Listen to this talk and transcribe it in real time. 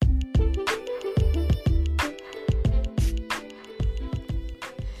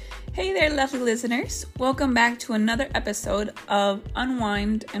Hey there, lovely listeners. Welcome back to another episode of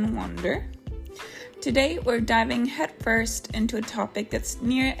Unwind and Wonder. Today, we're diving headfirst into a topic that's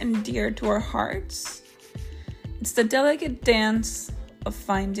near and dear to our hearts. It's the delicate dance of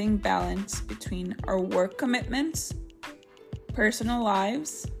finding balance between our work commitments, personal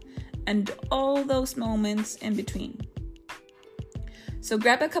lives, and all those moments in between. So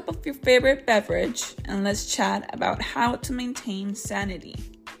grab a cup of your favorite beverage and let's chat about how to maintain sanity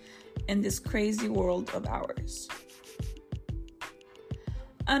in this crazy world of ours.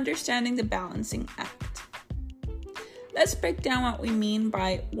 Understanding the balancing act. Let's break down what we mean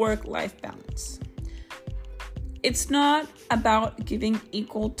by work-life balance. It's not about giving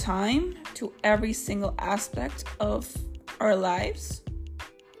equal time to every single aspect of our lives,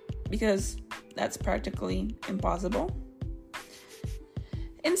 because that's practically impossible.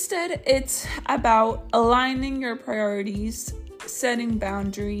 Instead, it's about aligning your priorities, setting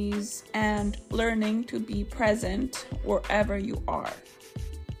boundaries, and learning to be present wherever you are.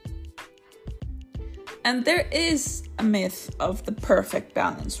 And there is a myth of the perfect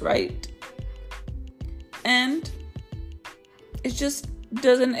balance, right? And it just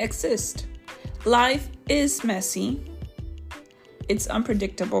doesn't exist. Life is messy, it's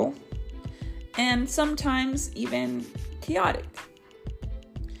unpredictable, and sometimes even chaotic.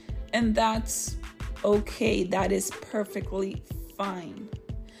 And that's okay, that is perfectly fine.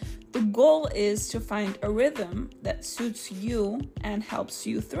 The goal is to find a rhythm that suits you and helps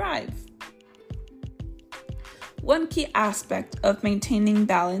you thrive. One key aspect of maintaining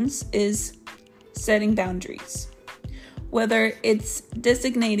balance is setting boundaries. Whether it's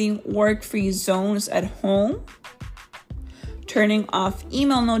designating work-free zones at home, turning off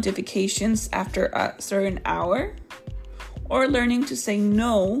email notifications after a certain hour, or learning to say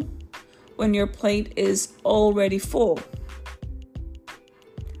no when your plate is already full.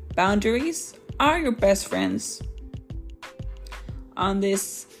 Boundaries are your best friends on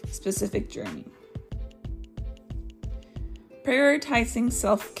this specific journey. Prioritizing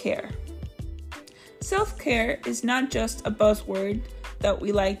self-care. Self-care is not just a buzzword that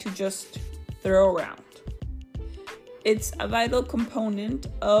we like to just throw around. It's a vital component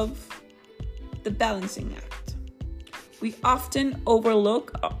of the balancing act. We often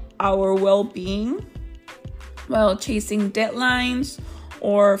overlook our well-being while chasing deadlines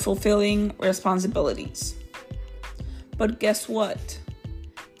or fulfilling responsibilities. But guess what?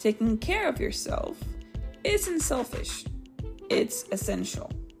 Taking care of yourself isn't selfish. It's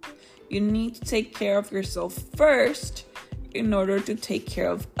essential. You need to take care of yourself first in order to take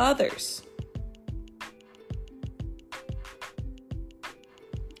care of others.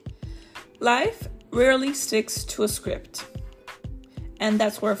 Life rarely sticks to a script. And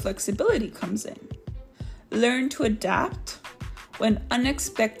that's where flexibility comes in. Learn to adapt when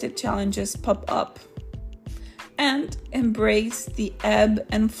unexpected challenges pop up. And embrace the ebb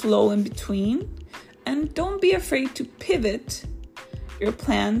and flow in between. And don't be afraid to pivot your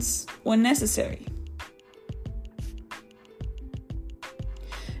plans when necessary.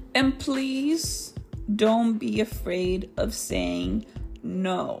 And please don't be afraid of saying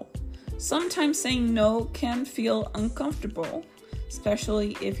no. Sometimes saying no can feel uncomfortable,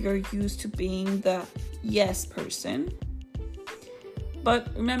 especially if you're used to being the yes person.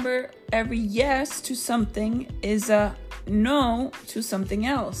 But remember, every yes to something is a no to something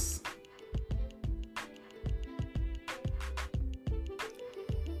else.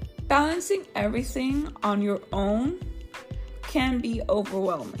 Balancing everything on your own can be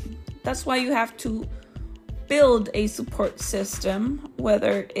overwhelming. That's why you have to build a support system,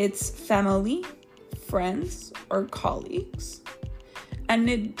 whether it's family, friends, or colleagues. And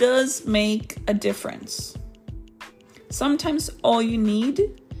it does make a difference. Sometimes all you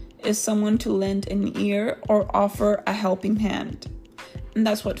need is someone to lend an ear or offer a helping hand. And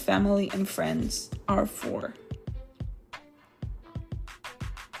that's what family and friends are for.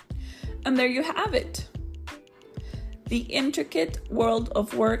 And there you have it. The intricate world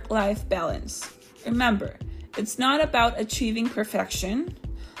of work-life balance. Remember, it's not about achieving perfection,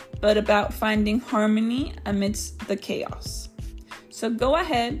 but about finding harmony amidst the chaos. So go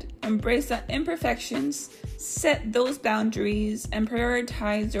ahead, embrace the imperfections, set those boundaries, and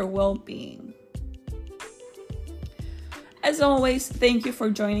prioritize your well-being. As always, thank you for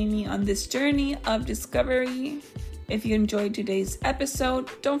joining me on this journey of discovery. If you enjoyed today's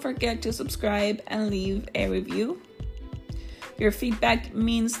episode, don't forget to subscribe and leave a review. Your feedback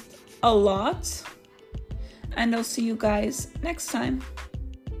means a lot. And I'll see you guys next time.